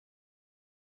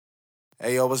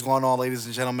Hey, yo, what's going on, ladies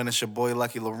and gentlemen? It's your boy,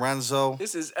 Lucky Lorenzo.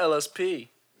 This is LSP.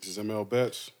 This is ML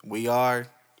Betts, We are,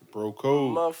 the Bro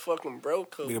Code. Motherfucking bro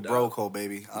code. we the dog. Bro Code,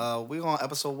 baby. We on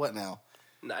episode what now?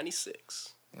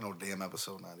 96. Ain't no damn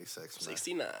episode 96, man.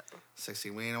 69. 60,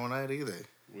 we ain't on that either.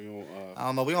 We on I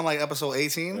don't know, we on like episode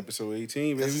 18? episode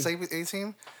 18, baby. Is it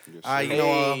 18? Yes, All right, sir. you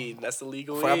know, Hey, that's the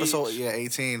legal for age. episode,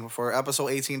 18. For episode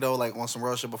 18, though, like on some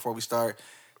real shit before we start,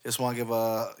 just want to give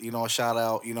a shout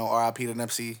out, RIP to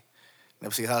Nipsey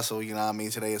Hussle, you know what I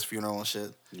mean? Today is funeral and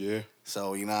shit. Yeah.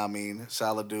 So, you know what I mean?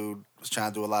 Solid dude, was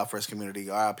trying to do a lot for his community.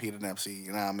 RIP to Nipsey,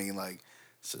 you know what I mean? Like,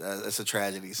 it's a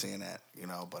tragedy seeing that,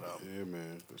 but Yeah,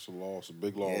 man. It's a loss, a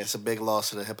big loss. yeah, it's a big loss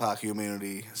to the hip hop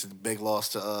community. It's a big loss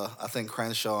to I think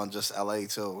Crenshaw and just LA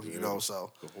too, Yeah.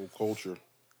 so The whole culture.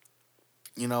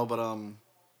 yeah,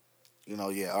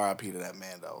 RIP to that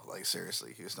man though. Like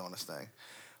seriously, he was doing his thing.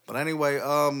 But anyway,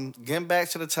 getting back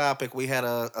to the topic, we had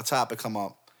a topic come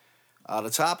up.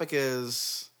 The topic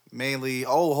is mainly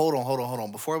hold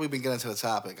on. Before we even get into the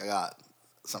topic, I got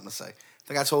something to say. I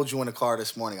think I told you in the car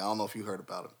this morning. I don't know if you heard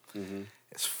about it. Mm-hmm.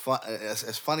 It's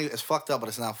funny. It's fucked up, but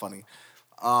it's not funny.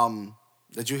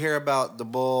 Did you hear about the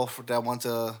bull that went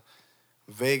to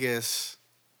Vegas,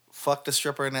 fucked the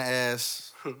stripper in the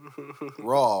ass,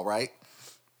 raw? Right?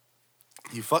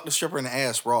 He fucked the stripper in the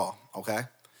ass raw. Okay.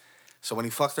 So when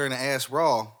he fucked her in the ass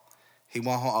raw, he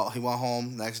went home. He went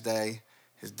home next day.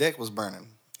 His dick was burning.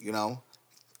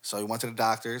 So he went to the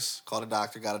doctors. Called the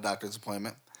doctor. Got a doctor's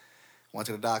appointment. Went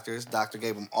to the doctors. Doctor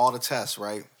gave him all the tests.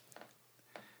 Right.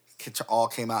 All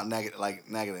came out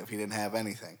negative. He didn't have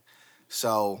anything.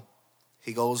 So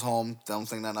he goes home. Don't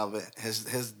think nothing of it.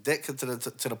 His dick to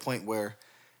the point where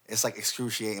it's like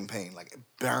excruciating pain. Like it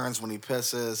burns when he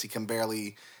pisses. He can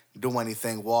barely do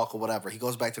anything, walk or whatever. He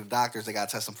goes back to the doctors. They got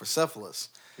to test him for syphilis.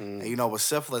 And with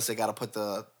syphilis, they got to put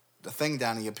the thing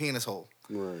down in your penis hole.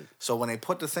 Right. So when they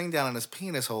put the thing down in his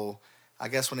penis hole, I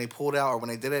guess when they pulled out or when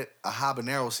they did it, a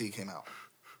habanero seed came out.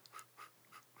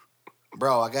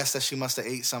 Bro, I guess that she must have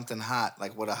ate something hot,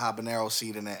 like with a habanero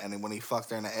seed in it, and then when he fucked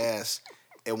her in the ass,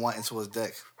 it went into his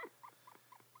dick.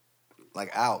 Like,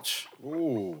 ouch.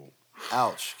 Ooh.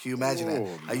 Ouch. Can you imagine that?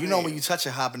 Like, when you touch a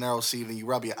habanero seed and you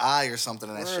rub your eye or something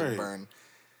and that shit Right. burn.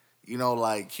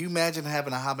 Can you imagine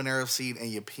having a habanero seed in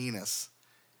your penis?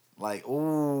 Like,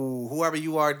 ooh, whoever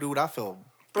you are, dude, I feel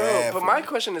bad. But my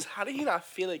question is, how did he not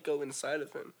feel it go inside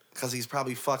of him? Because he's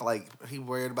probably he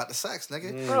worried about the sex,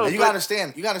 nigga. Bro, And you gotta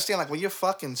understand, like when you're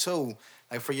fucking too,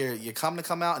 like for your cum to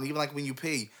come out, and even like when you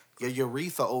pee, your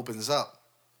urethra opens up.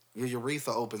 Your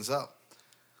urethra opens up.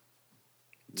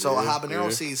 So a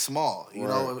habanero seed's small. It's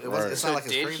not So like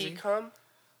it's did crazy. he come?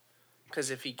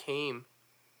 Because if he came,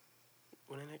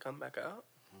 wouldn't it come back out?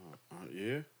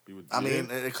 Yeah. I mean,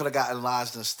 it could have gotten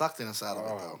lodged and stuck inside of it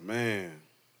Oh, though. man.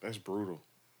 That's brutal.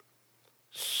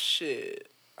 Shit.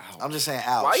 I'm just saying,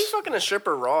 ouch. Why you fucking a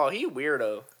stripper raw? He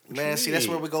weirdo. Man, see, that's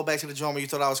where we go back to the joint where you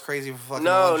thought I was crazy for fucking.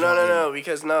 No, one joint, yeah.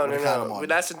 because With a condom no. on. But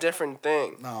that's a different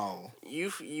thing. No,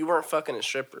 You weren't fucking a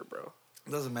stripper, bro.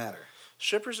 it doesn't matter.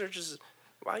 Strippers are just.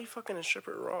 Why you fucking a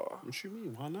stripper raw? What you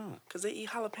mean? Why not? Because they eat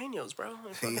jalapenos, bro.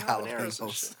 They He fucking eat habaneros and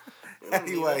jalapenos. shit. You don't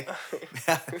need Anyway,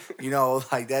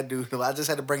 like that dude. I just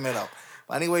had to bring that up.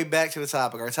 But anyway, back to the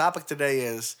topic. Our topic today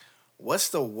is, what's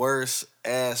the worst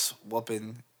ass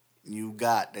whooping you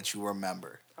got that you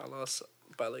remember? I lost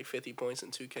by like 50 points in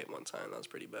 2K one time. That was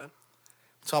pretty bad. I'm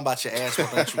talking about your ass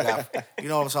whooping that you got. You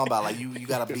know what I'm talking about? Like you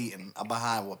got a beating, a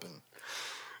behind whooping.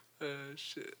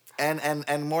 Shit.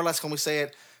 And more or less, can we say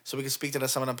it so we can speak to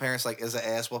some of the parents? Like, is an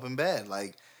ass whooping bad?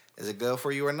 Like, is it good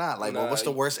for you or not? Like, Nah, what's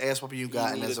the worst ass whooping you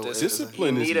got? need And a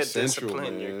Discipline You is need to essential,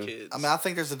 discipline man. your kids. I mean, I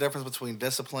think there's a difference between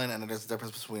discipline and there's a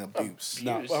difference between abuse.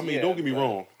 No, I mean, Yeah, don't get me but-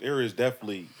 wrong. There is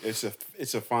definitely it's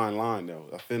a fine line though,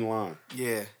 a thin line.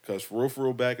 Yeah. Because for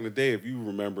real, back in the day, if you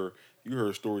remember, you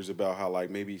heard stories about how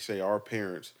like maybe say our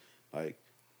parents, like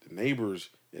the neighbors,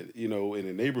 in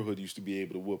the neighborhood used to be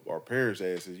able to whoop our parents'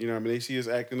 asses. You know what I mean? They see us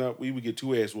acting up, we would get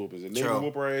 2 ass whoopings. And they True. would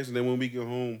whoop our ass, and then when we get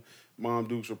home, Mom,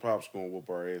 Dukes, or Pops gonna whoop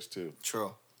our ass too.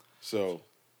 True. So,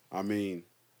 I mean,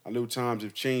 I know times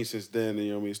have changed since then.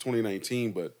 It's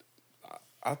 2019, but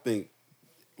I think,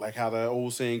 like how that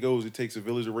old saying goes, it takes a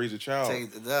village to raise a child.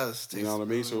 It does. You know what I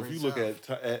mean? So if you look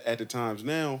at the times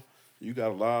now, you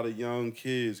got a lot of young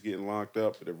kids getting locked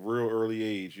up at a real early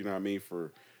age. You know what I mean?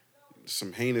 For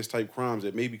some heinous type crimes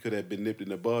that maybe could have been nipped in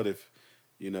the bud if,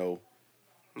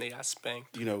 They got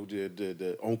spanked.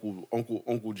 the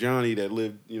Uncle Johnny that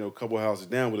lived a couple houses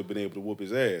down would have been able to whoop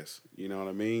his ass. You know what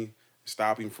I mean?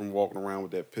 Stop him from walking around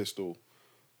with that pistol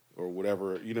or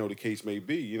whatever the case may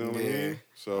be. You know what I mean?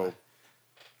 So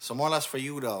more or less for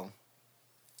you though,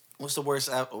 What's the worst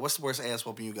ass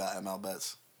whooping you got, ML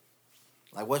Bets?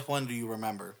 Like, what one do you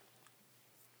remember?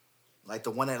 Like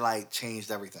the one that like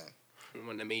changed everything. The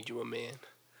one that made you a man.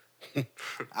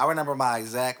 I remember my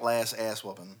exact last ass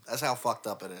whooping. That's how fucked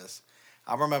up it is.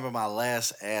 I remember my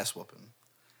last ass whooping.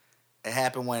 It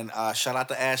happened when shout out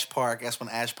to Ash Park. That's when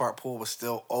Ash Park Pool was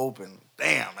still open.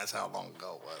 Damn, that's how long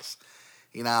ago it was.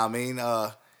 You know what I mean?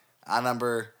 I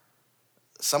remember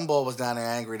some bull was down there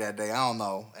angry that day. I don't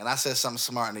know. And I said something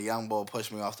smart, and the young bull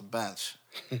pushed me off the bench.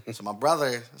 So my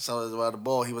brother, the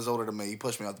bull, he was older than me. He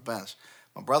pushed me off the bench.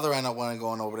 My brother ended up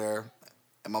going over there,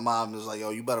 and my mom was like,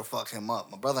 yo, you better fuck him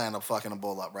up. My brother ended up fucking the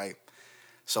bull up, right?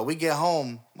 So we get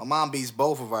home. My mom beats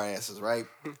both of our asses, right?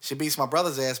 She beats my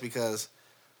brother's ass because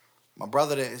my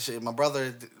brother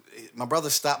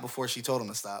stopped before she told him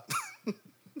to stop.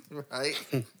 Right?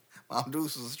 Mom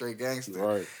Deuce was a straight gangster.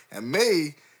 Right. And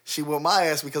me, she whooped my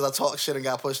ass because I talked shit and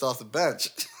got pushed off the bench.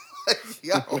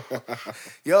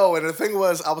 Yo, and the thing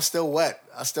was, I was still wet.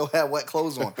 I still had wet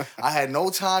clothes on. I had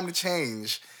no time to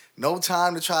change, no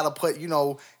time to try to put, you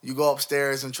go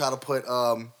upstairs and try to put,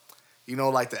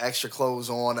 like the extra clothes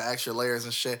on, the extra layers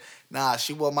and shit. Nah,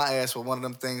 she whooped my ass with one of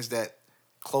them things that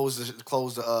close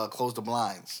the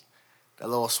blinds. That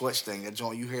little switch thing, that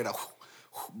joint. You hear that,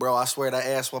 bro? I swear that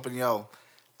ass whooping, yo.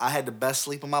 I had the best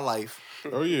sleep of my life.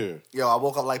 Oh yeah. Yo, I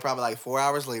woke up probably 4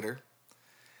 hours later,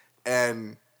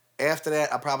 and after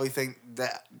that, I probably think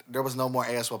that there was no more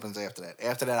ass whoopings after that.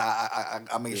 After that,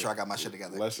 I made sure I got my shit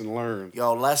together. Lesson learned.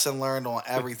 Yo, lesson learned on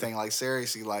everything. Like,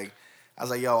 seriously, like, I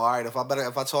was like, yo, all right, if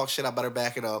I talk shit, I better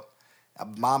back it up.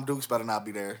 Mom Dukes better not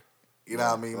be there. You know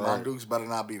what I mean? Right. Mom Dukes better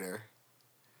not be there.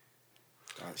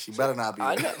 She better not be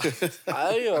there.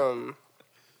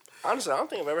 Honestly, I don't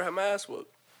think I've ever had my ass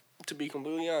whooped, to be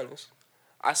completely honest.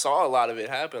 I saw a lot of it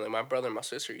happen. Like, my brother and my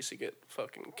sister used to get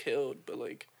fucking killed, but,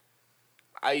 like,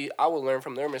 I will learn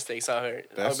from their mistakes out here.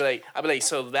 I'll be like,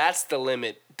 so that's the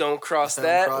limit. Don't cross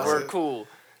that. We're cool.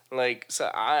 Like, so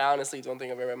I honestly don't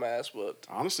think I've ever had my ass whooped.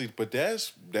 Honestly, but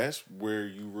that's where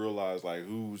you realize like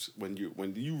when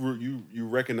you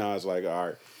recognize like, all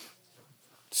right,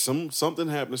 something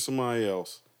happened to somebody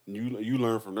else. And you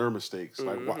learn from their mistakes.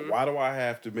 Mm-hmm. Like why do I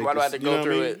have to make? Why do I have to go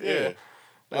through it? Yeah.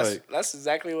 That's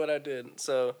exactly what I did.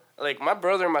 So, like, my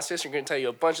brother and my sister can tell you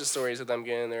a bunch of stories of them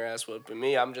getting their ass whooped. But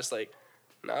me, I'm just like,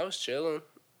 no, I was chilling.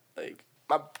 Like,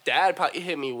 my dad probably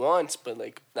hit me once, but,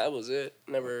 like, that was it.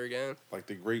 Never again. Like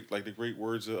the great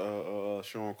words of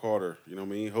Sean Carter. You know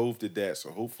what I mean? Hove did that,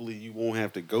 so hopefully you won't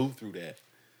have to go through that.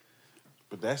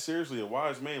 But that's seriously, a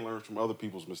wise man learns from other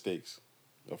people's mistakes.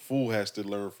 A fool has to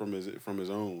learn from his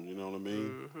own. You know what I mean?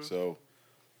 Mm-hmm. So,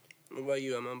 what about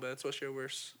you, Mom Bets? What's your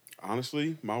worst?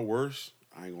 honestly, my worst,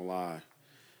 I ain't gonna lie.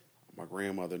 My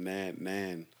grandmother,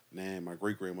 Nan, my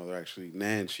great grandmother actually,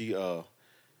 Nan, she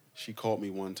caught me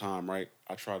one time, right?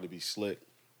 I tried to be slick.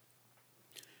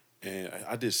 And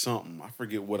I did something. I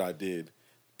forget what I did.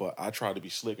 But I tried to be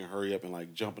slick and hurry up and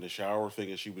like jump in the shower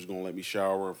thinking she was gonna let me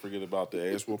shower and forget about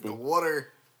the ass whooping. The water.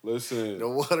 Listen, The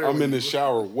water. I'm in the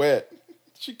shower wet.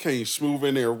 She came smooth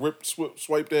in there,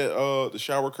 swipe that the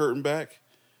shower curtain back,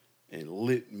 and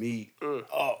lit me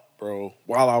up, bro,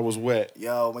 while I was wet.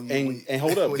 Yo, and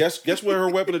hold up, guess what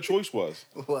her weapon of choice was?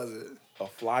 What was it? A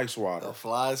fly swatter. A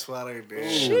fly swatter, dude.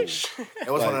 Sheesh.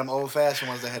 It was one of them old fashioned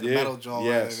ones that had the metal joint.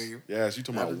 Yes, on it. yes. You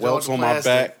talking Not about the welts joint, on the my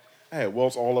plastic. back? I had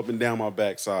welts all up and down my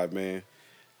backside, man.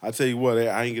 I tell you what,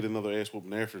 I ain't get another ass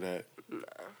whooping after that.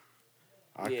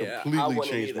 I completely wouldn't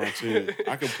changed my either. tune.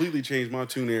 I completely changed my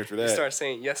tune after that. You start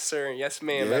saying yes, sir, and yes,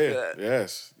 ma'am after Yeah, that.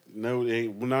 yes. No,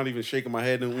 we're not even shaking my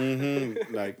head and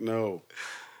mm-hmm. Like, no.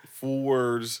 Full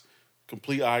words,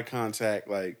 complete eye contact,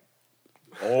 like,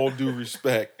 all due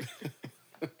respect.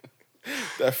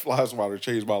 That fly swatter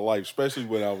changed my life, especially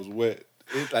when I was wet.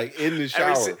 Like, in the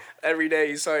shower. Every day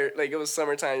you saw, like, it was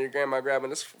summertime, your grandma grabbing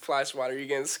this fly swatter, you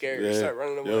getting scared, you start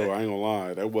running away. Yo, I ain't gonna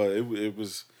lie.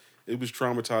 It was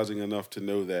traumatizing enough to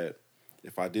know that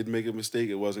if I did make a mistake,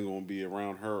 it wasn't gonna be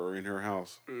around her or in her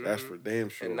house. Mm-hmm. That's for damn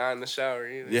sure. And not in the shower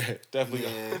either. Yeah, definitely.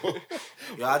 Yeah.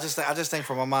 Yo, I just think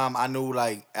for my mom, I knew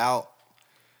like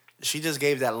she just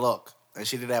gave that look. And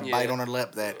she did that bite on her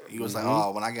lip that he was like,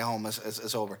 oh, when I get home,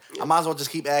 it's over. I might as well just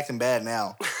keep acting bad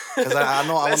now. Because I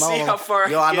know Let's see how far I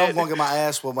know I'm going to get my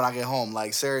ass whooped when I get home.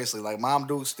 Like, seriously. Like, Mom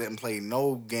Dukes didn't play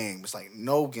no games. Like,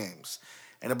 no games.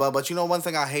 And but you know one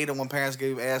thing I hated when parents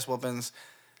gave ass whoopings?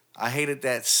 I hated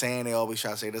that saying they always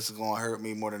try to say, this is going to hurt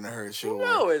me more than it hurts you.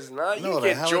 No, it's not. You No, the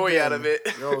get hell joy it out of it.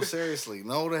 didn't. Yo, seriously.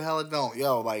 No, the hell it don't.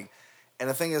 Yo, like, and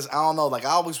the thing is, I don't know. Like,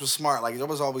 I always was smart. Like, it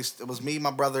was me,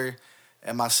 my brother,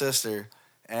 and my sister.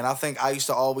 And I think I used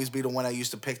to always be the one that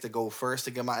used to pick to go first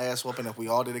to get my ass whooping. If we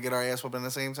all did to get our ass whooping at the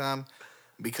same time,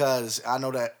 because I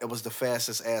know that it was the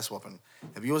fastest ass whooping.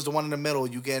 If you was the one in the middle,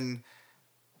 if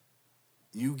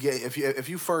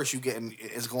you first,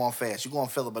 it's going fast. You going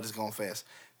to feel it, but it's going fast.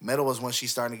 Middle is when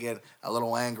she's starting to get a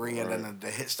little angry, and then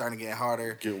the hit's starting to get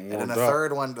harder. And then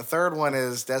the third one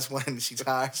is that's when she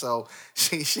tired. So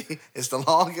she it's the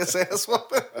longest ass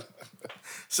whooping.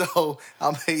 So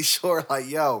I made sure like,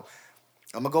 yo,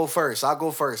 I'm gonna go first. I'll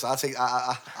go first. I'll take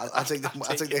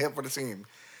the hit for the team.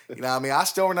 You know what I mean? I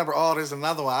still remember. Oh, there's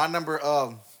another one. I remember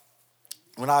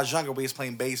when I was younger, we was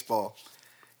playing baseball.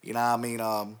 You know what I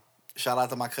mean? Shout out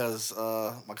to my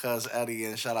cousin Eddie,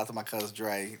 and shout out to my cousin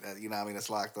Dre. You know what I mean? That's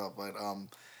locked up. But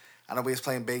I know we was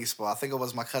playing baseball. I think it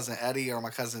was my cousin Eddie or my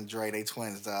cousin Dre. They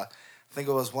twins. I think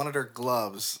it was one of their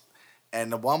gloves,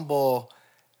 and the one ball.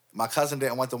 My cousin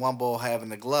didn't want the one ball having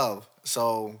the glove,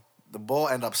 so the ball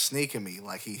ended up sneaking me.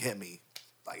 Like he hit me.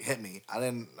 I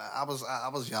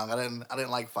was young. I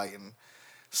didn't like fighting.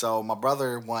 So my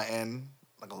brother went in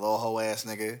like a little hoe ass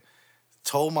nigga.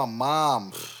 Told my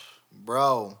mom,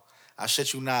 bro, I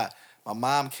shit you not. My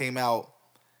mom came out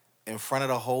in front of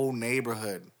the whole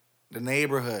neighborhood. The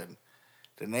neighborhood,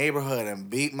 and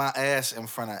beat my ass in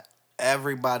front of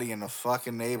everybody in the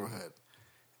fucking neighborhood.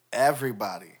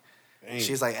 Everybody. Dang.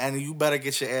 She's like, Andy, you better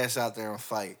get your ass out there and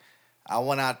fight. I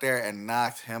went out there and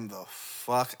knocked him the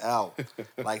fuck out.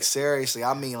 Like, seriously,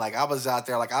 I mean, like, I was out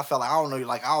there, like, I felt like, I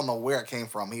don't know where it came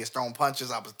from. He was throwing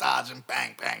punches, I was dodging,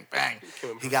 bang, bang, bang.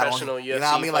 He got on, you know what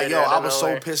I mean? Like, yo, I was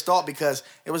so pissed off because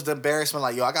it was the embarrassment,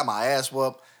 like, yo, I got my ass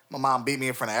whooped. My mom beat me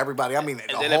in front of everybody. I mean,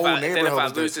 the whole neighborhood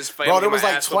was there. Bro, there was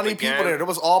like 20 people there. There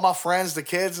was all my friends, the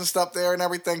kids and stuff there and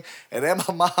everything. And then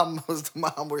my mom was the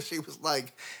mom where she was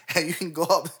like, hey, you can go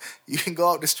up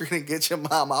the street and get your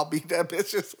mom. I'll beat that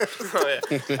bitch. Oh,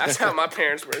 yeah. That's how my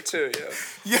parents were too,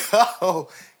 yo.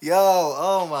 Yo,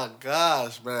 oh my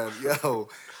gosh, man. Yo.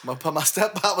 My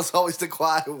stepdad was always the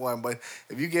quiet one, but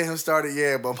if you get him started,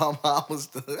 yeah, but my mom was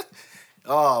the...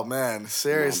 Oh man,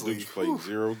 seriously. Dudes played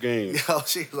 0 games. Yo,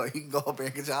 she was like, you can go up there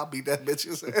and get you. I'll beat that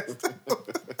bitch's ass.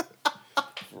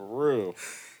 For real.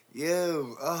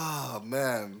 Yo, oh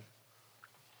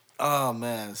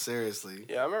man, seriously.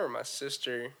 Yeah, I remember my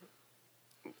sister,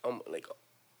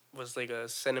 was like a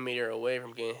centimeter away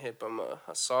from getting hit by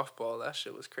a softball. That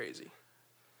shit was crazy.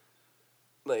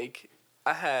 Like,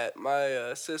 I had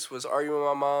my sis was arguing with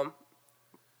my mom,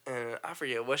 and I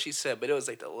forget what she said, but it was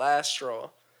like the last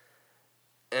straw.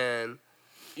 And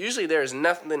usually there's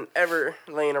nothing ever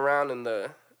laying around in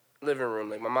the living room.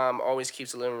 Like, my mom always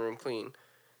keeps the living room clean.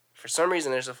 For some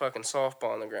reason, there's a fucking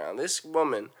softball on the ground. This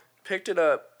woman picked it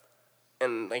up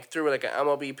and, like, threw it like an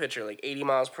MLB pitcher, like 80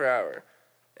 miles per hour,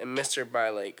 and missed her by,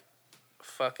 like,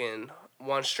 fucking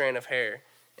one strand of hair.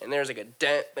 And there's, like, a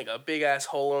dent, like, a big-ass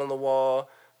hole in the wall.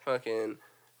 Fucking,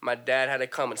 my dad had to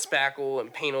come and spackle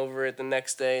and paint over it the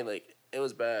next day. Like, it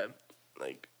was bad.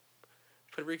 Like,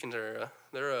 Puerto Ricans are,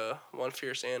 they're one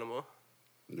fierce animal.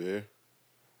 Yeah.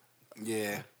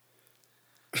 Yeah.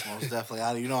 Most definitely.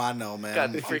 I know, man. Got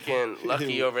freaking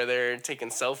Lucky over there taking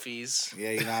selfies.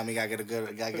 Yeah, you know what I mean? Gotta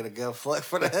get a good flick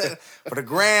for the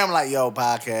gram, like, yo,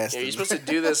 podcast. Yeah, you're supposed to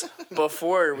do this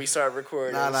before we start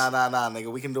recording. Nah,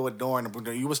 nigga. We can do it during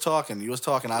the... You was talking.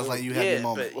 I was like, you had your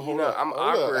moment. But, I'm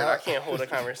awkward. I can't hold a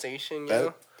conversation,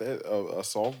 yo. A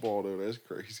softball, though, that's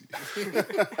crazy.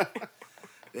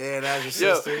 Yeah, that's your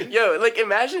sister. Yo, like,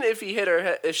 imagine if she hit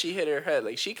her head.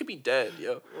 Like, she could be dead,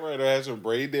 yo. Right, or had some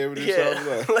brain damage or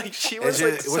something. Like, she was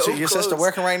your close. Sister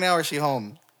working right now, or is she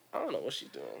home? I don't know what she's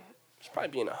doing. She's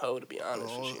probably being a hoe, to be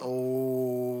honest with you.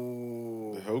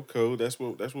 Oh. The hoe code, that's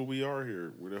what we are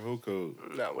here. We're the hoe code.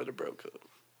 No, we're the bro code.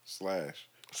 /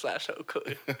 hoe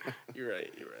code. You're right.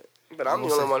 But I'm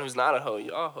the only one who's not a hoe.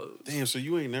 Y'all hoes. Damn, so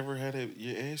you ain't never had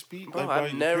your ass beat? Bro,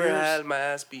 I've never had my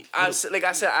ass beat. Like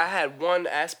I said, I had one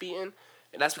ass beaten,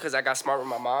 and that's because I got smart with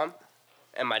my mom,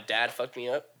 and my dad fucked me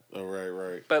up. Oh,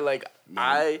 right. But, like,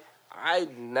 I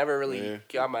never really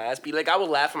got my ass beat. Like, I would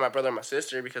laugh at my brother and my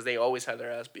sister because they always had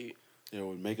their ass beat. Yeah,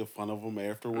 we're making fun of them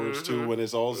afterwards, too, when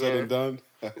it's all said and done.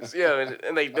 Yeah,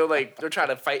 and they're trying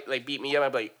to fight, like, beat me up.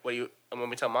 I'm like, what do you... I'm going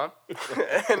to tell mom?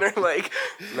 And they're like,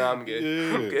 no, I'm good.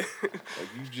 Yeah. I'm good. Like,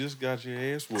 you just got your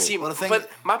ass whooped. See, but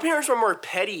my parents were more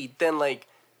petty than, like,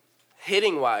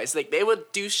 hitting-wise. Like, they would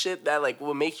do shit that, like,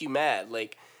 would make you mad.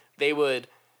 Like, they would...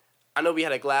 I know we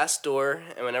had a glass door,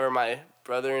 and whenever my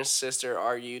brother and sister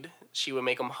argued, she would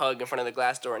make them hug in front of the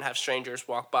glass door and have strangers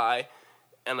walk by.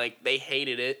 And, like, they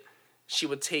hated it. She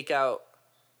would take out...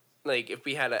 Like, if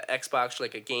we had an Xbox,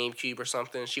 like a GameCube or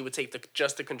something, she would take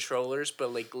just the controllers,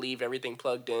 but, like, leave everything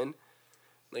plugged in.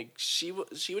 Like, she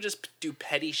would just do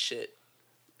petty shit.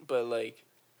 But, like,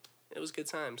 it was good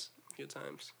times. Good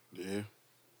times. Yeah.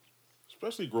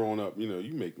 especially growing up,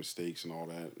 you make mistakes and all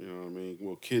that. You know what I mean?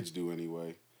 Well, kids do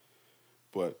anyway.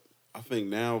 But I think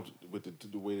now, with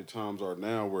the way the times are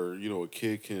now, where, a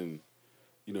kid can,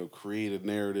 create a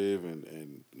narrative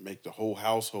and make the whole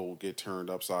household get turned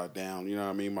upside down. You know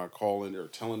what I mean? By calling or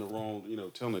telling the wrong,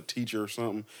 telling a teacher or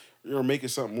something, making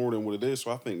something more than what it is.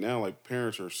 So I think now, like,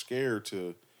 parents are scared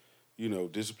to,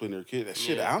 discipline their kid. That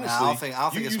shit, honestly, I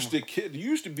don't think you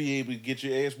used to be able to get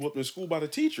your ass whooped in school by the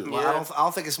teacher. Well, I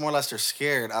don't think it's more or less they're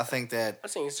scared. I think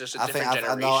it's just a different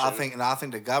generation. I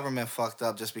think the government fucked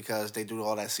up just because they do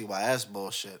all that CYS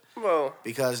bullshit. Well,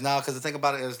 because the thing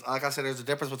about it is, like I said, there's a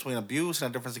difference between abuse and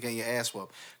a difference in getting your ass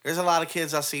whooped. There's a lot of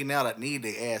kids I see now that need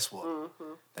their ass whooped.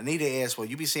 Mm-hmm. They need their ass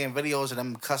whooped. You be seeing videos of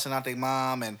them cussing out their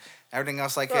mom and everything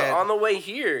else like yeah, that. On the way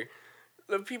here,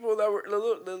 the people that were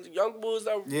the young boys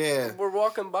that were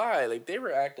walking by, like, they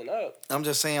were acting up. I'm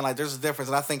just saying, like, there's a difference,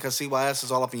 and I think because CYS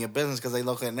is all up in your business because they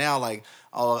look at it now like,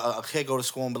 oh, a kid go to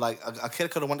school and be like, a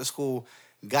kid could have went to school,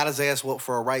 got his ass whooped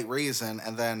for a right reason,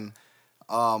 and then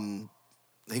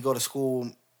he go to school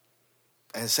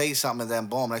and say something, and then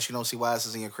boom, next CYS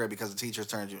is in your crib because the teacher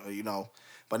turned you,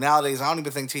 But nowadays, I don't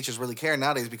even think teachers really care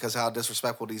nowadays because how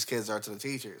disrespectful these kids are to the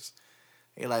teachers.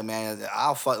 You're like, man,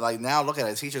 I'll fuck. Like, now look at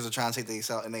it. Teachers are trying to take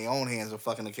themselves in their own hands and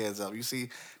fucking the kids up. You see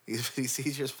these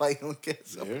teachers fighting with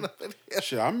kids up in the video.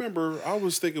 Shit, I remember, I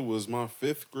was thinking it was my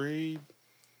 4th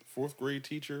grade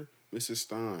teacher, Mrs.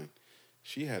 Stein.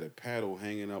 She had a paddle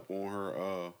hanging up on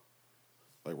her,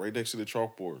 like right next to the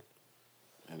chalkboard.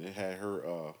 And it had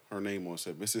her name on it.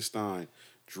 Said, Mrs. Stein,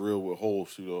 drill with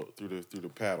holes through the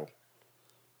paddle.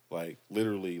 Like,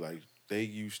 literally, like, they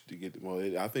used to get,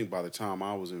 I think by the time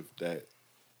I was in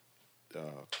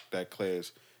that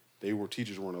class,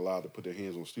 teachers weren't allowed to put their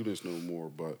hands on students no more.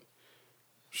 But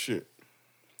shit,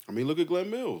 I mean, look at Glenn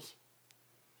Mills.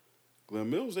 Glenn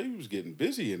Mills, they was getting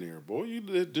busy in there, boy.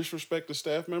 You disrespect a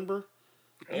staff member,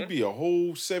 you'd be a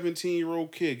whole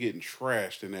 17-year-old kid getting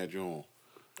trashed in that joint.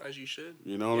 As you should.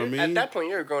 You know what I mean? At that point,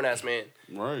 you're a grown ass man.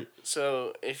 Right.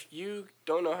 So if you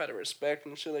don't know how to respect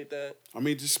and shit like that, I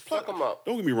mean, just fuck them up.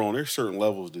 Don't get me wrong. There's certain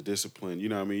levels to discipline. You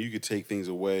know what I mean? You could take things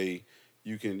away.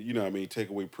 You can, take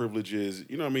away privileges.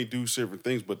 You know what I mean? Do certain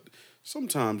things. But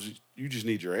sometimes you just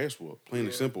need your ass whooped, plain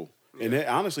and simple. Yeah. And that,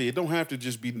 honestly, it don't have to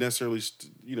just be necessarily,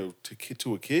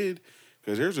 to a kid.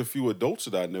 Because there's a few adults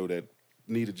that I know that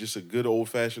needed just a good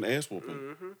old-fashioned ass whooping.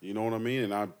 Mm-hmm. You know what I mean?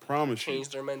 And I promise change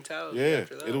their mentality. Yeah,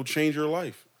 after that. It'll change your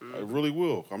life. Mm-hmm. It really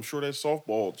will. I'm sure that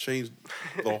softball changed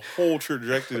the whole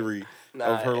trajectory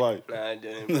of her life. Nah, it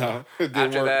didn't. Nah, it didn't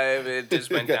after work. that, it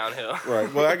just went downhill.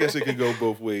 Right. Well, I guess it could go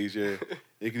both ways, yeah.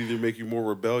 It could either make you more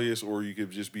rebellious or you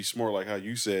could just be smart like how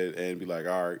you said and be like,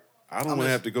 all right, I don't want to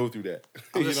have to go through that.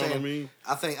 You know what I mean?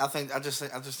 I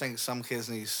just think some kids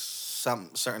need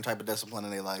some certain type of discipline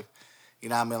in their life. You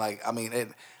know what I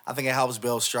mean? I think it helps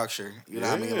build structure. You know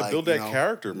what I mean? Like, build that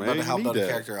character, man. Build the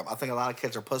character up. I think a lot of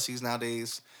kids are pussies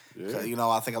nowadays. Yeah.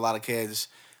 I think a lot of kids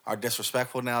are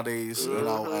disrespectful nowadays. Mm-hmm.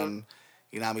 And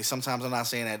what I mean? Sometimes I'm not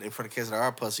saying that for the kids that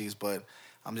are pussies, but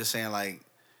I'm just saying, like,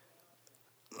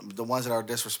 the ones that are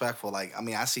disrespectful. Like, I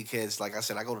mean, I see kids, like I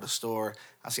said, I go to the store,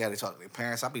 I see how they talk to their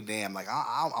parents. I'll be damned. Like,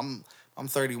 I'm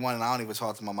 31 and I don't even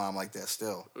talk to my mom like that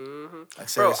still. Mm-hmm. Like,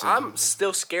 seriously. Bro, I'm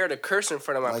still scared to curse in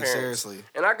front of my parents. Seriously.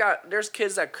 And there's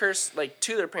kids that curse, like,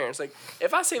 to their parents. Like,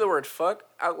 if I say the word fuck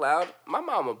out loud, my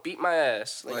mom will beat my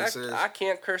ass. Like, I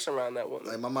can't curse around that woman.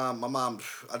 Like, my mom,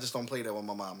 I just don't play that with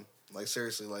my mom. Like,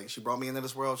 seriously, like, she brought me into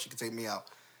this world, she could take me out.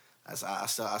 I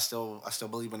still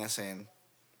believe in that saying.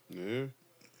 Yeah.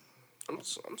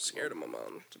 I'm scared of my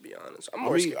mom, to be honest. I'm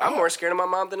more scared of my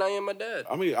mom than I am my dad.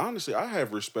 I mean, honestly, I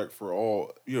have respect for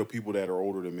all, people that are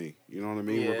older than me. You know what I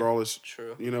mean? Yeah, regardless.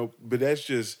 True. But that's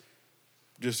just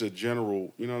a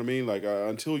general, you know what I mean? Like,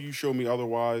 until you show me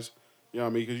otherwise, you know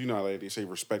what I mean? Because, like they say,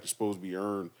 respect is supposed to be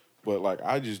earned. But, like,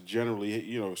 I just generally,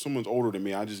 if someone's older than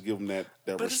me, I just give them that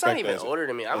respect. But it's not even older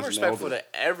than me. I'm respectful to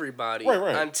everybody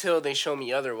until they show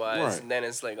me otherwise. Right. And then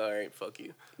it's like, all right, fuck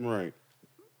you. Right.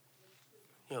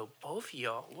 Yo, both of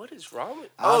y'all, what is wrong with...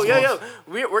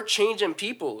 We're changing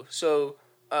people. So,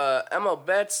 ML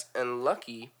Betts and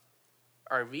Lucky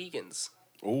are vegans.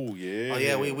 Oh, yeah. Oh,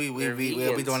 yeah, we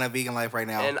doing that vegan life right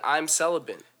now. And I'm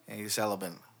celibate. And you're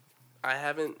celibate. I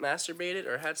haven't masturbated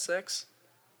or had sex.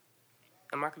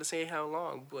 I'm not going to say how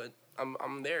long, but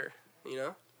I'm there, Yeah,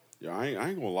 I ain't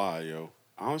going to lie, yo.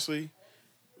 Honestly,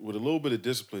 with a little bit of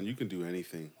discipline, you can do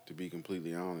anything, to be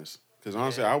completely honest. Because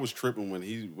honestly, I was tripping when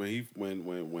he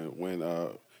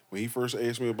first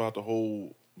asked me about the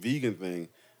whole vegan thing.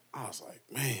 I was like,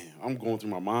 man, I'm going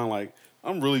through my mind like,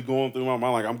 I'm really going through my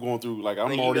mind. Like I'm going through. Like I'm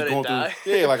Like, already going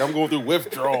through. Yeah, like I'm going through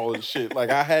withdrawal and shit. Like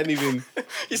I hadn't even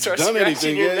You start done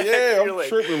anything your yet. neck, Yeah, you're I'm like,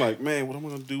 tripping. Like man, what am I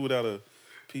gonna do without a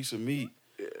piece of meat?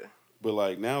 Yeah. But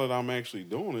like now that I'm actually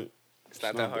doing it, It's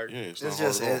not that hard. Yeah, it's It's not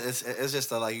just hard at all. it's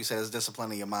just like you said, it's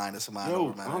discipline in your mind. It's a mind Yo,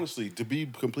 over matter. honestly, to be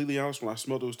completely honest, when I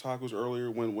smelled those tacos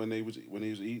earlier, when they was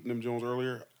eating them Jones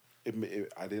earlier,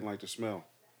 I didn't like the smell.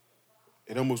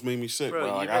 It almost made me sick, bro.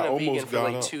 Bro, Like you've I been a almost vegan for got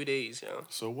like up. 2 days, yo.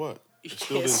 So what? You It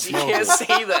still didn't can't smell say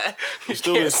good. that. It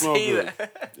still didn't smell good.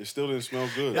 That. It still didn't smell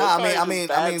good. Nah, That's I probably mean,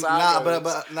 just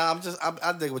bad nah, tacos.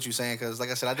 I dig what you're saying because, like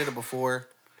I said, I did it before,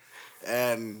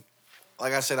 and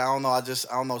like I said, I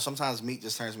don't know. Sometimes meat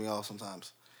just turns me off.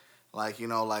 Sometimes, like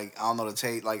like I don't know the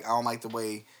taste. Like I don't like the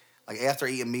way, like after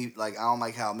eating meat, like I don't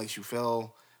like how it makes you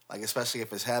feel. Like especially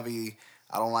if it's heavy.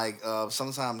 I don't like.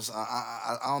 Sometimes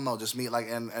I don't know. Just meat. Like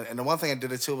and the one thing I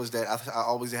did it too was that I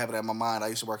always have it in my mind. I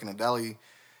used to work in a deli,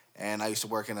 and I used to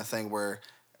work in a thing where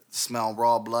smell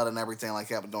raw blood and everything like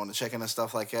that, but doing the chicken and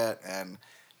stuff like that, and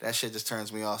that shit just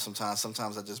turns me off sometimes.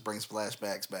 Sometimes it just brings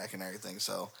flashbacks back and everything.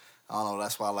 So I don't know.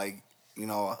 That's why, like,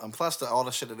 and plus all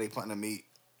the shit that they put in the meat,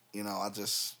 I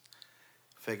just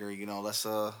figure, let's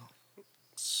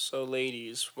So,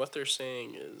 ladies, what they're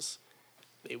saying is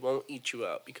they won't eat you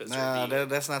out because nah, they're vegan.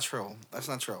 that's not true. That's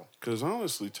not true. Because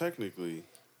honestly, technically,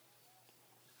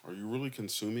 are you really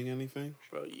consuming anything?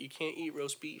 Bro, you can't eat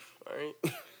roast beef, all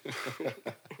right?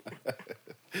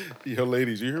 Yo,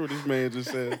 ladies, you hear what this man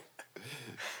just said?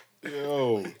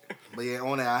 Yo. But yeah,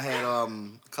 on it, I had a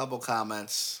couple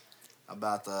comments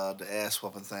about the ass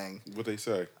whooping thing. What they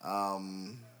say?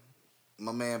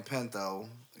 My man Pinto,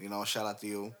 shout out to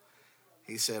you.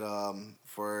 He said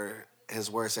for his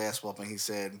worst ass whooping, he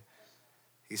said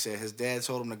his dad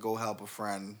told him to go help a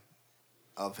friend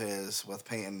of his with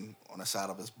painting on the side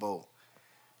of his boat.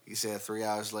 He said 3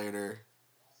 hours later,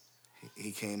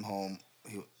 he came home.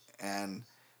 And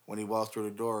when he walked through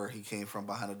the door, he came from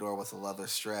behind the door with a leather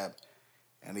strap,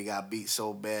 and he got beat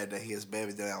so bad that he has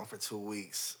baby down for 2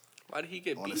 weeks. Why did he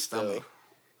get on beat, his stomach. though?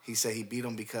 He said he beat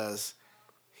him because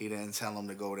he didn't tell him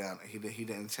to go down. He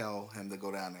didn't tell him to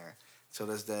go down there. To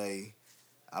this day,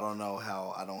 I don't know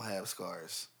how I don't have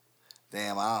scars.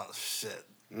 Damn, shit.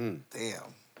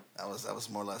 Damn, that was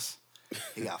more or less.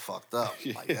 He got fucked up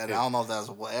like that. I don't know if that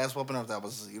was ass whooping or if that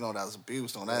was that was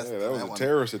abuse on that. Yeah, that was a one.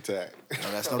 terrorist attack.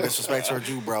 That's no disrespect towards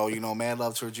you, bro. Mad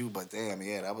love towards you, but damn,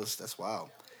 yeah, that's wild.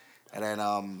 And then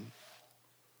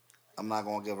I'm not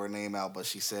gonna give her name out, but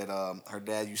she said her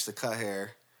dad used to cut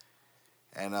hair,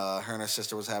 and her and her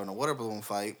sister was having a water balloon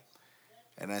fight,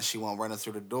 and then she went running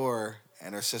through the door,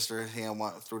 and her sister hand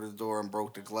went through the door and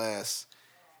broke the glass.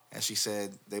 And she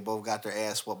said they both got their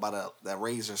ass whooped by that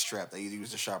razor strap they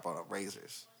used to sharpen up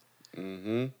razors.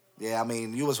 Mm-hmm. Yeah, I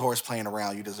mean, you was horse playing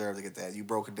around. You deserve to get that. You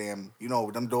broke a damn.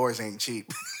 Them doors ain't cheap.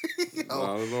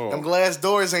 Not at all. Them glass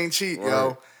doors ain't cheap, Right.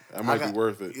 yo. That might be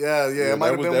worth it. Yeah, it might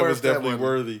have been that worth was definitely that one.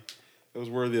 worthy. It was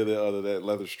worthy of that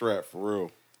leather strap for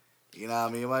real. You know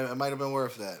what I mean? It might have been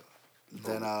worth that.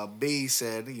 Then B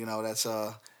said, that's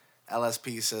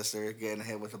LSP's sister getting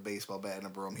hit with a baseball bat in a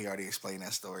broom. He already explained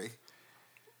that story.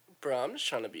 Bro, I'm just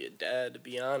trying to be a dad, to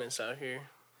be honest, out here.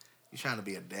 You trying to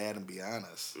be a dad and be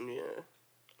honest. Yeah.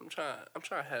 I'm trying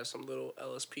to have some little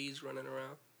LSPs running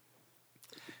around.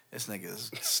 This nigga is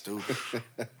stupid.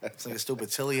 This nigga stupid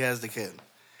till he has the kid.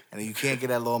 And then you can't get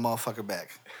that little motherfucker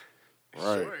back.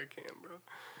 Right. Sure I can,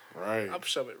 bro. Right. I'll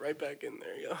shove it right back in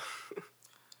there, yo.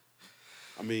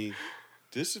 I mean,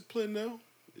 discipline though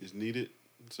is needed.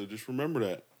 So just remember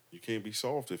that. You can't be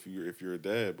soft if you're a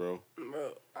dad, bro.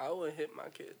 Bro, I would hit my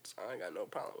kids. I ain't got no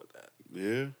problem with that.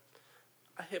 Yeah.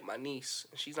 I hit my niece,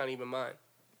 and she's not even mine.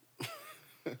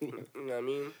 You know what I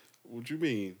mean? What you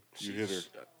mean? You hit her?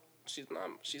 She's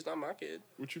not my kid.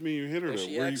 What you mean you hit her? If Though?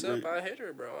 she acts up, I hit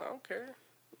her, bro. I don't care.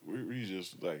 Where you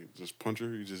just punch her?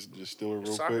 You just steal her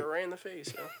real Sock quick? her right in the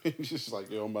face, yo. Just like,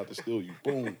 yo, I'm about to steal you.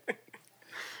 Boom.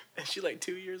 And she like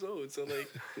 2 years old, so like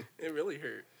it really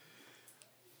hurt.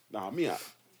 Nah, I mean,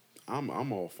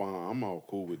 I'm all fine. I'm all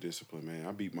cool with discipline, man.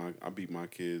 I beat my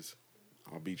kids.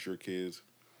 I'll beat your kids.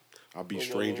 I'll beat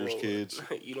strangers' kids.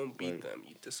 You don't beat Like, them.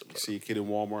 You discipline. You see a kid in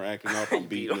Walmart acting up, I'm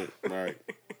beating it. Right.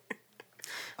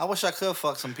 I wish I could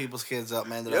fuck some people's kids up,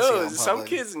 man. That I see Yo, out in some public.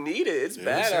 kids need it. It's Yeah,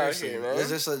 bad out Seriously. here, man. It's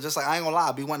just like I ain't gonna lie.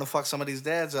 I be wanting to fuck some of these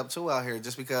dads up too out here,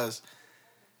 just because.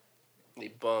 They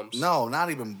bumps. No,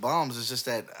 not even bums. It's just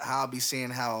that how I be seeing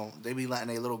how they be letting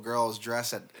their little girls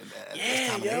dress at this Yeah,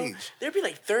 time yo. of age. There'd be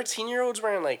like 13-year-olds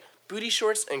wearing like booty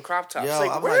shorts and crop tops. Yo, like,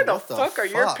 I'm where like, the what the fuck are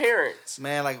your fuck? parents?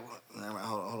 Man, like,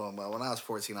 hold on, but when I was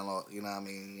 14, I lost, you know what I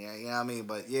mean? Yeah, you know what I mean?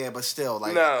 But still,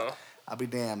 like, No. I'll be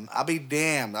damned. I'll be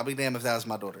damned if that was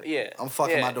my daughter. Yeah. I'm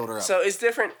fucking my daughter up. So it's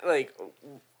different, like,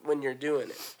 when you're doing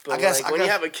it. But when you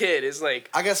have a kid, it's like...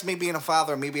 I guess me being a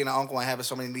father, me being an uncle, and having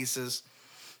so many nieces,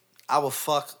 I would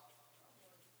fuck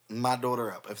my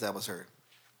daughter up if that was her.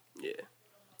 Yeah.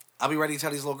 I'll be ready to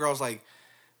tell these little girls, like,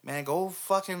 man, go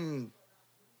fucking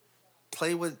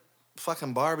play with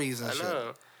fucking Barbies and shit. I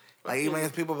know. Like, even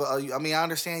if people... I mean, I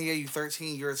understand, yeah, you're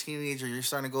 13, you're a teenager, you're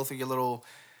starting to go through your little...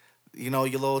 You know,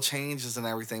 your little changes and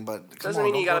everything, but doesn't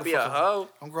mean you gotta be a hoe.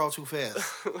 Don't grow too fast.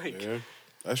 Yeah,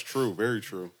 that's true. Very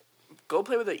true. Go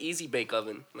play with an easy bake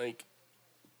oven. Like,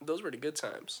 those were the good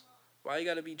times. Why you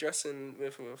gotta be dressing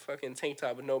with a fucking tank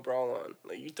top with no bra on?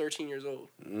 Like, you 13 years old.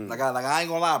 Like I ain't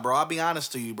gonna lie, bro. I'll be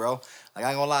honest to you, bro. Like, I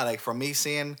ain't gonna lie. Like, from me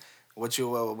seeing what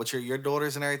your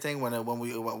daughters and everything when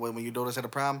your daughters had a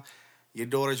prom, your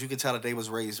daughters, you could tell that they was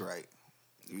raised right.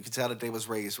 You could tell that they was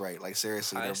raised right. Like,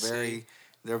 seriously,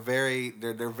 they're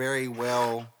very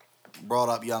well brought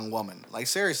up young women. Like,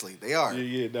 seriously, they are.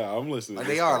 Yeah, nah, I'm listening. Like,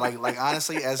 they are. Like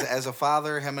honestly, as a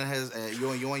father, him and his you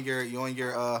and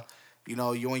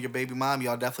your baby mom,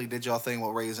 y'all definitely did y'all thing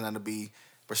with raising them to be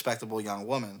respectable young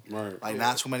women. Right. Like,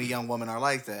 not too many young women are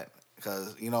like that,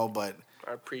 because but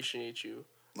I appreciate you.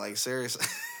 Like, seriously.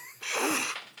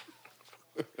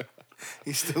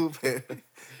 He's stupid.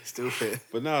 Stupid.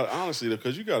 But now, honestly,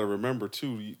 because you got to remember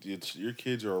too, your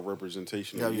kids are a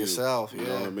representation of yourself. You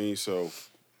know what I mean? So,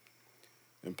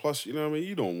 and plus, you know what I mean.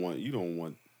 You don't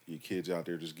want your kids out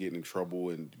there just getting in trouble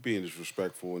and being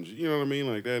disrespectful, and you know what I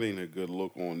mean. Like, that ain't a good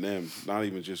look on them. Not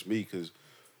even just me, because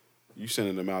you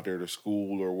sending them out there to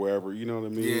school or wherever. You know what I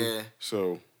mean? Yeah.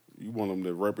 So you want them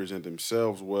to represent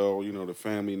themselves well. You know, the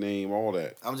family name, all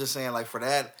that. I'm just saying, like, for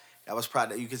that was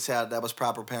you could tell that was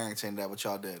proper parenting. That what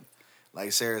y'all did.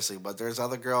 Like, seriously, but there's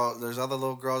other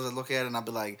little girls that look at it and I'll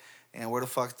be like, and what the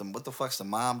fuck's the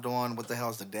mom doing? What the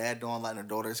hell's the dad doing, letting her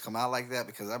daughters come out like that?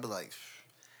 Because I'd be like,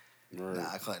 right. Nah,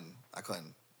 I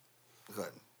couldn't.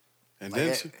 And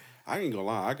like, then I ain't gonna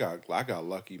lie, I got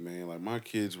lucky, man. Like, my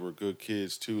kids were good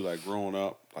kids too. Like, growing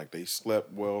up, like, they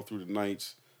slept well through the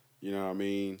nights. You know what I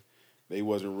mean? They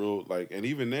wasn't real, like, and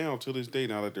even now, to this day,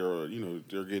 now that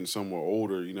they're getting somewhat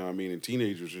older, you know what I mean, and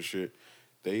teenagers and shit,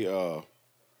 they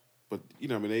but, you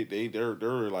know, I mean,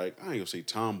 they're like, I ain't gonna say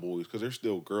tomboys, because they're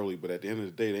still girly, but at the end of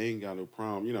the day, they ain't got no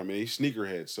problem. You know, I mean, they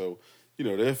sneakerheads, so, you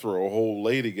know, they'll throw a whole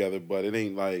lay together, but it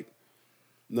ain't like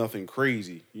nothing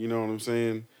crazy. You know what I'm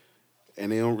saying?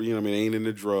 And they don't, you know, I mean, they ain't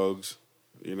into drugs.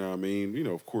 You know what I mean? You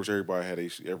know, of course,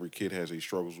 every kid has their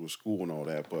struggles with school and all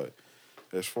that, but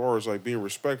as far as like being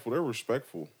respectful, they're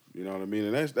respectful. You know what I mean?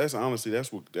 And that's honestly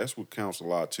that's what counts a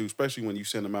lot too, especially when you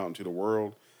send them out into the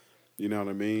world. You know what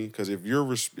I mean? Because if you're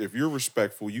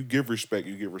respectful, you give respect,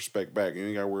 you get respect back. You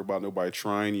ain't got to worry about nobody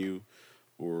trying you,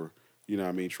 or you know what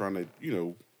I mean, trying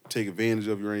to take advantage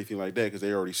of you or anything like that, because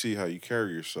they already see how you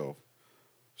carry yourself.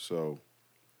 So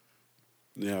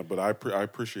yeah, but I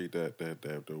appreciate that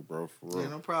though, bro. For real. Yeah,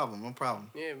 no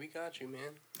problem. Yeah, we got you,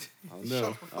 man. I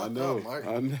know.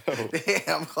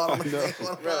 Damn, call me.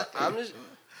 Bro,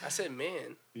 I said,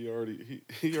 man. He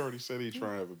already said he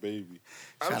trying to have a baby.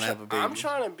 I'm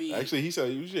trying to be. Actually, he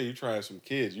said you trying some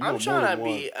kids. I'm trying to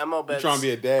be Emma Betts. You trying to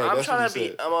be a dad. I'm trying to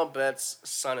be Emma Betts'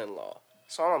 son-in-law.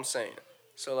 That's all I'm saying.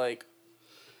 So, like,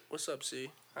 what's up,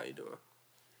 C? How you doing?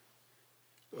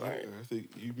 Right. I think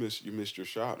you missed your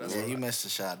shot. Yeah, you missed the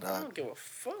shot, dog. I don't give a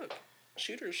fuck.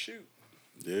 Shoot or shoot.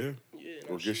 Yeah. Yeah.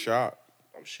 Or get shot.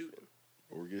 I'm shooting.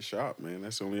 Or get shot, man.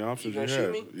 That's the only options you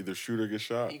have. Me? Either shoot or get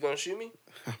shot. You gonna shoot me?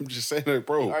 I'm just saying that,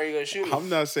 bro. Are you gonna shoot me? I'm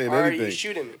not saying anything. Are you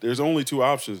shooting me? There's only two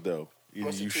options, though. Either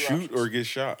you shoot options? or get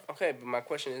shot. Okay, but my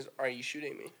question is, are you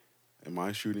shooting me? Am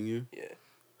I shooting you?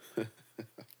 Yeah.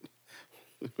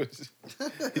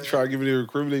 He trying to get me to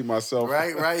incriminate myself.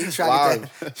 Right. He trying to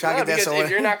get that. So if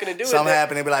you're not gonna do it, something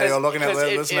happen, they be like, yo,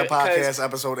 listen to podcast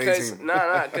episode 18.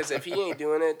 Nah, because if he ain't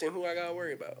doing it, then who I gotta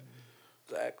worry about?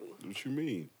 Exactly. What you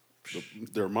mean?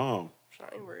 Their mom.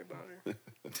 I ain't worried about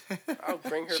her. I'll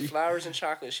bring her flowers and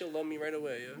chocolate. She'll love me right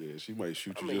away, yo. Yeah, she might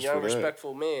shoot you I'm just a young, for that.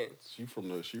 respectful man. She from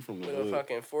the With hood. a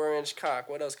fucking 4-inch cock.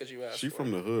 What else could you ask She for?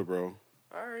 from the hood, bro.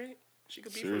 All right. She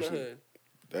could be Seriously. from the hood.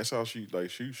 That's how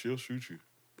she'll shoot you.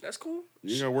 That's cool.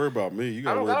 You ain't gotta worry about me. You I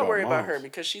gotta don't gotta worry about moms. her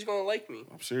because she's gonna like me.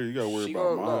 I'm serious. You gotta worry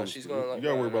about moms. No, she's gonna like. You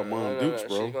gotta worry about mom dukes,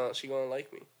 bro. She gonna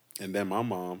like me. And then my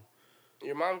mom.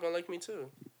 Your mom gonna like me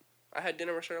too. I had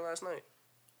dinner with her last night.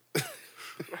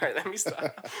 All right, let me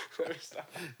stop.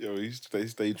 Yo, they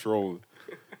stay trolling.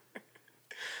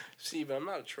 See, but I'm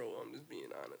not a troll. I'm just being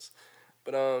honest.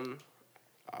 But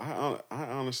I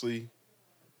honestly,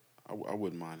 I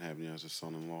wouldn't mind having you as a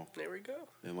son-in-law. There we go.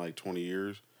 In like 20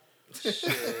 years.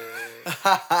 Shit.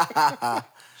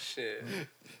 Shit.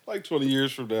 Like 20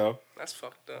 years from now. That's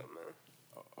fucked up,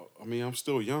 man. I mean, I'm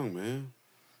still young, man.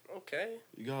 Okay.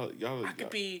 You gotta. I could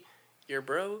be your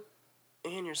bro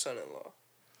and your son-in-law.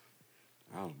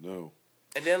 I don't know.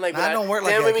 And then like, I don't work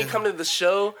like then that, when we come to the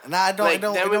show, I don't. like,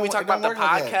 then when we talk about the like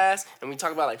podcast and we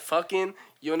talk about like fucking,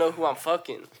 you'll know who I'm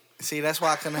fucking. See, that's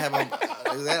why I couldn't have him.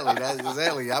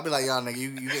 Exactly. I'll be like, y'all, nigga,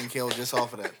 you getting killed just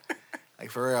off of that.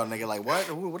 Like, for real, nigga. Like,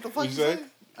 what? What the fuck you say?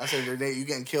 I said, you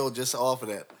getting killed just off of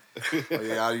that. Oh,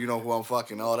 yeah, you know who I'm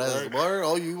fucking. Oh, that's the word.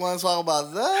 Oh, you want to talk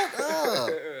about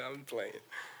that? I'm playing.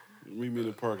 Meet me in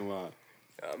the parking lot.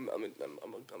 I'm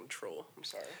a troll. I'm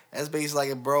sorry. That's basically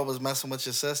like if bro was messing with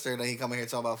your sister and then he come in here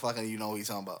talking about fucking, you know what he's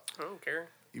talking about. I don't care.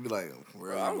 You be like,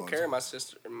 bro, I don't care. My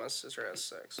sister has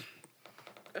sex.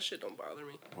 That shit don't bother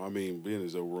me. Well, I mean, being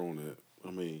as though we're on that.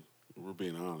 I mean, we're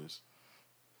being honest.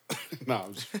 Nah,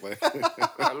 I'm just playing.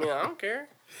 I mean, I don't care.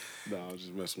 Nah, I'm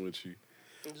just messing with you.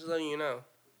 I'm just letting you know.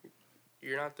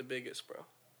 You're not the biggest, bro.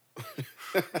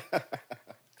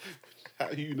 How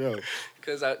do you know?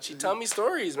 Because she tell me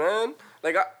stories, man.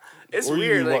 Like, it's or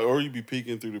weird. Like, like, or you be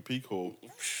peeking through the peek hole.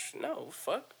 No,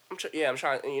 fuck. I'm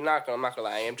trying. I'm not gonna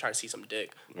lie. I am trying to see some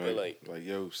dick. Right. But like,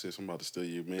 yo, sis, I'm about to steal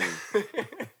your man.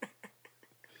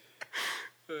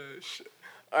 Shit.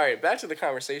 All right, back to the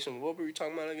conversation. What were we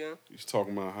talking about again? You was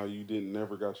talking about how you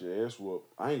never got your ass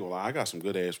whooped. I ain't gonna lie, I got some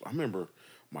good ass. I remember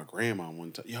my grandma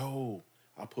one time. Yo,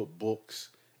 I put books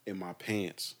in my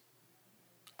pants.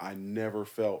 I never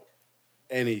felt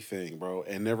anything, bro,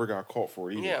 and never got caught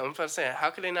for it either. Yeah, I'm about to say, how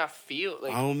could they not feel?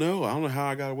 Like, I don't know how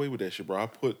I got away with that shit, bro. I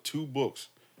put 2 books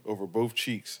over both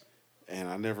cheeks, and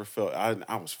I never felt.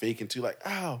 I was faking too, like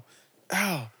ow.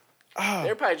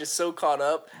 They're probably just so caught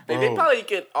up. Like, they probably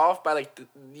get off by like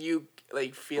you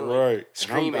like feeling right.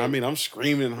 Screaming. I'm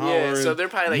screaming, hollering. Yeah, so they're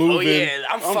probably like, moving, oh yeah,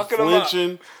 I'm fucking flinching.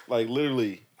 them up. Like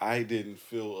literally, I didn't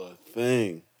feel a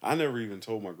thing. I never even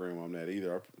told my grandma that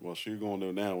either. Well, she's gonna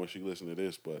know now when she listen to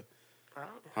this. But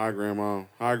hi, grandma.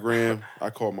 Hi, Gram. I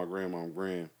call my grandma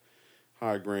Gram.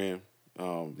 Hi, Gram.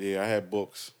 Yeah, I had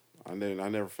books. I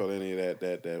never felt any of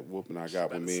that whooping I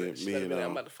got with me and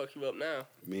I'm about to fuck you up now.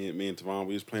 Me and Tavon,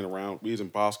 we was playing around. We was in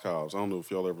Boscov's. I don't know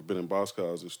if y'all ever been in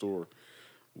Boscov's, the store.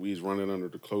 We was running under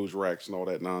the clothes racks and all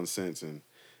that nonsense. And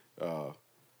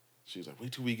she was like,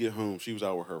 wait till we get home. She was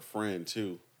out with her friend,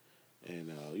 too.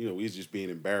 And, we was just being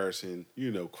embarrassing,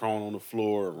 crawling on the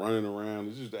floor, running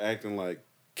around, just acting like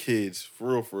kids,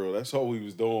 for real. That's all we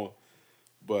was doing.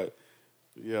 But,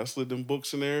 yeah, I slid them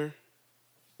books in there.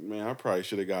 Man, I probably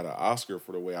should have got an Oscar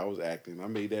for the way I was acting. I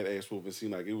made that ass whooping seem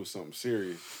like it was something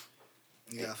serious.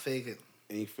 Yeah, fake it.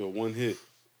 Ain't feel one hit.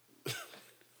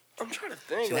 I'm trying to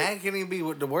think. See, that can't even be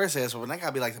the worst ass whooping. That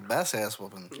gotta be like the best ass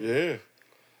whooping. Yeah.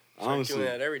 Honestly. Doing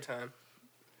that every time.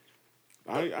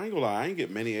 I ain't gonna lie, I ain't get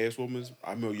many ass whoopings.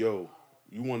 I know, you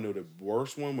wanna know the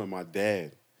worst one? When my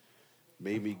dad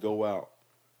made me go out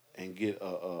and get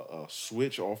a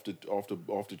switch off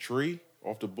the tree,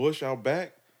 off the bush out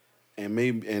back.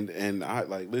 And I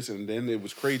like listen. And then it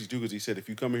was crazy too because he said if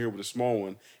you come in here with a small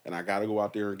one and I gotta go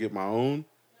out there and get my own,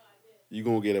 you're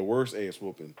gonna get a worse ass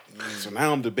whooping. So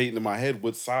now I'm debating in my head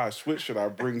what size switch should I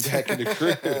bring back in the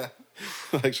crib.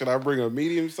 Like, should I bring a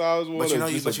medium size one?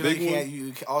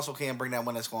 You also can't bring that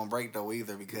one that's gonna break though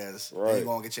either because then you're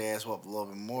gonna get your ass whooped a little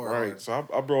bit more. Right. So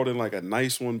I brought in like a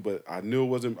nice one, but I knew it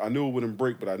wouldn't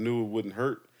break, but I knew it wouldn't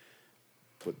hurt.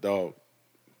 But dog,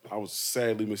 I was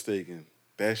sadly mistaken.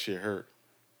 That shit hurt.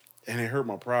 And it hurt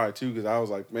my pride too, because I was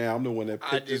like, man, I'm the one that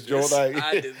picked this joint.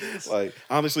 I did this. Like,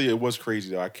 honestly, it was crazy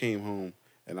though. I came home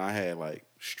and I had like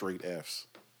straight Fs.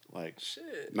 Like,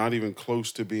 shit. Not even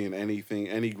close to being anything,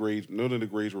 any grades. None of the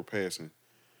grades were passing.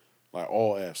 Like,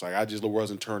 all Fs. Like, I just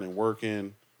wasn't turning work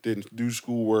in, didn't do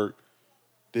schoolwork,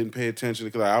 didn't pay attention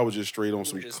because I was just straight on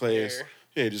some class. There.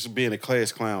 Yeah, just being a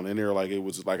class clown. In there, like, it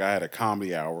was like I had a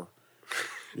comedy hour.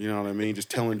 You know what I mean? Just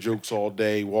telling jokes all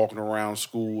day, walking around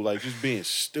school, like just being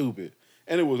stupid.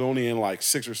 And it was only in like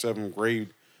 6th or 7th grade.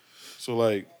 So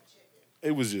like,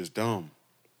 it was just dumb.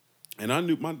 And I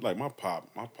knew my pop,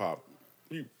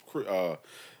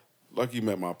 Lucky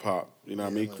met my pop. You know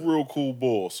what I mean? Real cool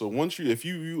bull. So once if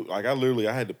you like, I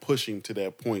had to push him to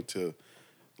that point to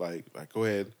like, go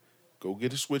ahead, go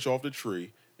get a switch off the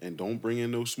tree and don't bring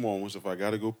in no small ones. If I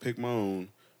got to go pick my own,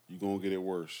 you're going to get it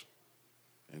worse.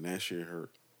 And that shit hurt.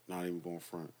 Not even going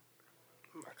front.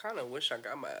 I kind of wish I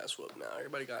got my ass whooped now.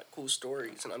 Everybody got cool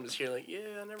stories, and I'm just here like, yeah,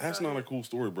 I never. That's not a cool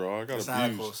story, bro. I got abused. Not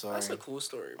a cool story. That's a cool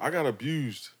story, bro. I got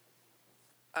abused.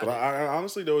 But I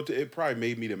honestly, though, it probably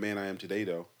made me the man I am today,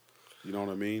 though. You know what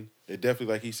I mean? It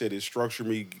definitely, like he said, it structured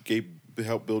me,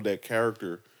 helped build that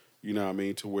character, you know what I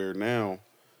mean, to where now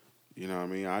You know what I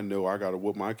mean? I know I got to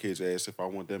whoop my kids' ass if I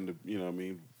want them to, you know what I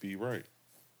mean, be right.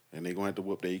 And they going to have to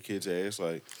whoop their kids' ass.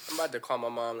 Like, I'm about to call my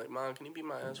mom. Like, Mom, can you beat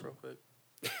my ass real quick?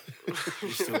 You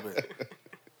stupid.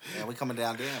 Yeah, we coming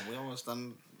down. Damn, we almost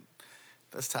done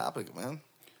this topic, man.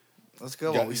 Let's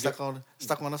go. We stuck on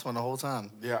this one the whole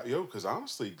time. Yeah, because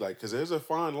honestly, because there's a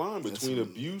fine line between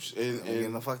abuse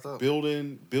and fucked up.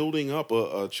 building up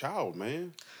a child,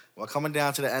 man. Well, coming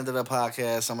down to the end of the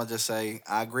podcast, I'm gonna just say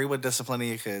I agree with disciplining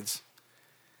your kids.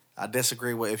 I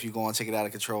disagree with if you go and take it out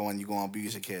of control and you go and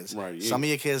abuse your kids. Right. Yeah. Some of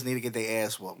your kids need to get their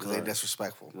ass whooped because they're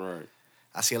disrespectful. Right.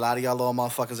 I see a lot of y'all little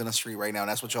motherfuckers in the street right now. And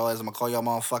that's what y'all is. I'm gonna call y'all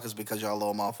motherfuckers because y'all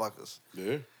little motherfuckers.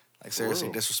 Yeah. Like seriously,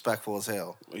 disrespectful as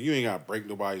hell. You ain't gotta break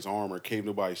nobody's arm or cave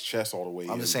nobody's chest all the way.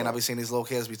 I'm just saying, I be seeing these little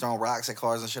kids be throwing rocks at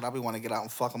cars and shit. I be wanting to get out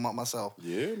and fuck them up myself.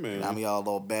 Yeah, man. I'm y'all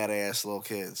little badass little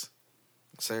kids.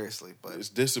 Seriously, but it's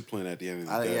discipline at the end of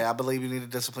the day. Yeah, I believe you need to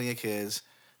discipline your kids.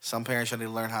 Some parents need to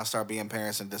learn how to start being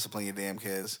parents and discipline your damn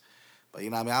kids. But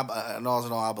you know what I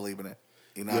mean? I believe in it.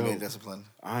 You know what I mean? Discipline.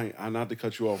 I not to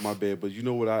cut you off my bed, but you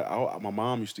know what? My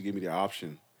mom used to give me the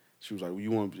option. She was like,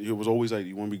 it was always like,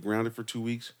 you want to be grounded for 2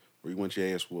 weeks or you want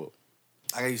your ass whooped?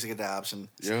 I used to get the option.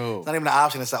 Yo. It's not even an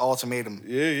option, it's an ultimatum.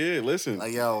 Yeah, listen.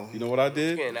 Like, yo. You know what I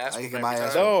did?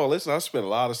 No, listen, I spent a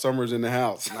lot of summers in the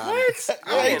house. What?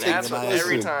 I'm getting ass whooped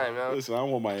every time, yo. Listen, I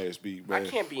want my ass beat, man. I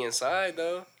can't be inside,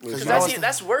 though. Because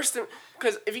that's worse than...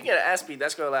 Because if you get an ass beat,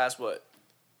 that's going to last, what?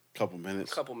 Couple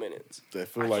minutes. I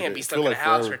can't be stuck in the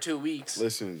house for 2 weeks.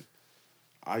 Listen,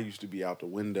 I used to be out the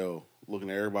window looking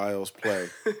at everybody else play.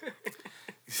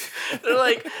 They're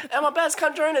like, Emma Bass,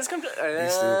 come join us.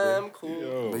 I'm cool.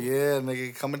 Yo. But yeah,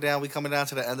 nigga, we coming down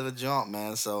to the end of the jump,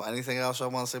 man. So anything else y'all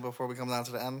want to say before we come down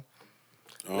to the end?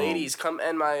 Ladies, come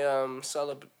end my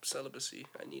celibacy.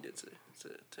 I need it to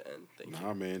end. Thank you.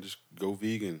 Nah, man, just go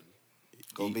vegan.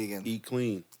 Vegan. Eat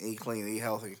clean. Eat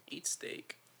healthy. Eat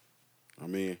steak. I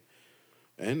mean,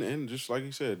 and just like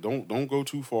you said, don't go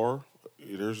too far.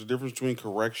 There's a difference between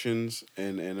corrections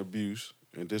and abuse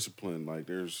and discipline. Like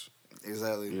there's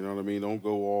exactly. You know what I mean? Don't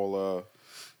go all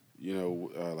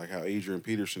like how Adrian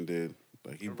Peterson did.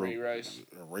 Like he broke Rice.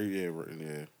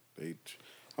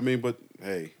 But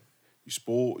hey, you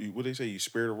spoil. What they say? You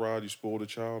spare the rod, you spoil the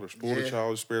child, or spoil the child,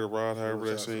 you spare the rod. However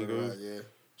that saying goes. Yeah.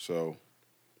 So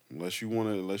unless you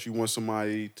want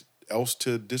somebody else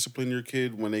to discipline your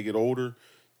kid when they get older,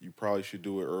 you probably should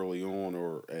do it early on,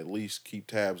 or at least keep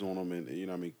tabs on them and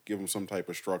give them some type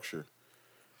of structure.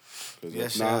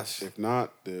 Because if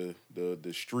not, the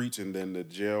streets and then the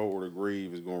jail or the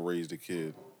grave is gonna raise the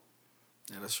kid.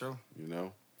 Yeah, that's true. You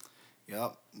know.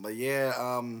 Yep. But yeah,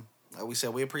 like we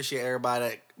said, we appreciate everybody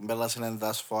that been listening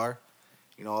thus far.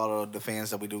 You know, all the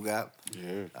fans that we do got.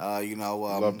 Yeah.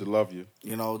 Love to love you.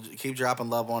 You know, keep dropping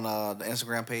love on the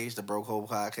Instagram page, the Bro Code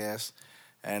Podcast,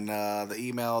 and the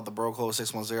email,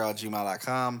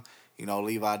 thebrocode610@gmail.com. You know,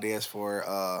 leave ideas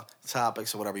for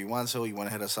topics or whatever you want to. You want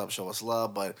to hit us up, show us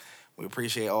love. But we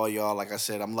appreciate all y'all. Like I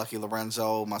said, I'm Lucky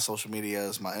Lorenzo. My social media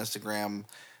is my Instagram,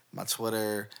 my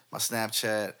Twitter, my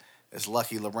Snapchat. It's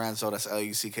Lucky Lorenzo. That's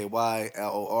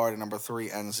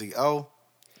LUCKYLOR3NZO.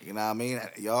 You know what I mean,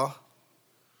 y'all?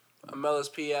 I'm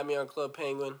LSP. Add me on Club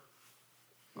Penguin.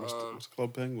 What's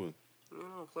Club Penguin? You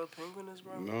know what Club Penguin is,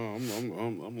 bro? No,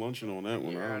 I'm lunching on that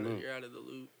one. You're I don't know. You're out of the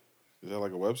loop. Is that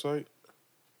like a website,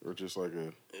 or just like a?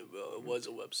 It was a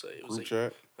website. It was group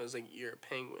chat. It was like you're a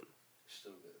penguin.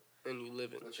 Stupid. And you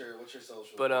live in. What's your social?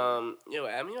 But add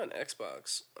me on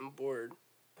Xbox. I'm bored.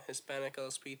 Hispanic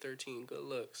LSP 13. Good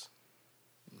looks.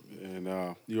 And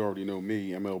you already know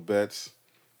me, ML Betts,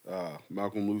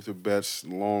 Malcolm Luther Betts,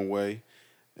 Long Way,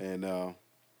 and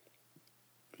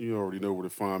you already know where to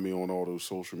find me on all those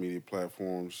social media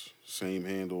platforms. Same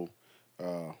handle.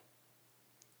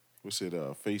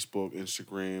 Facebook,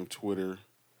 Instagram, Twitter.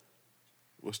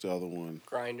 What's the other one?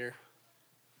 Grindr.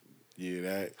 Yeah,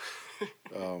 that.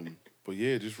 But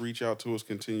yeah, just reach out to us.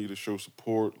 Continue to show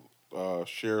support.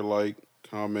 Share, like,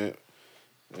 comment,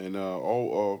 and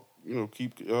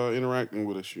keep interacting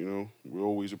with us. You know, we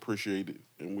always appreciate it,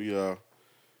 and we love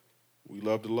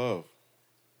to love.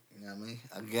 You know what I mean?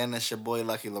 Again, that's your boy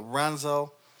Lucky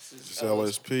Lorenzo. This is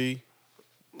LSP.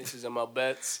 This is ML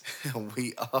Betts.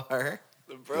 We are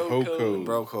the Bro Code.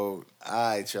 Bro Code. All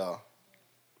right, y'all.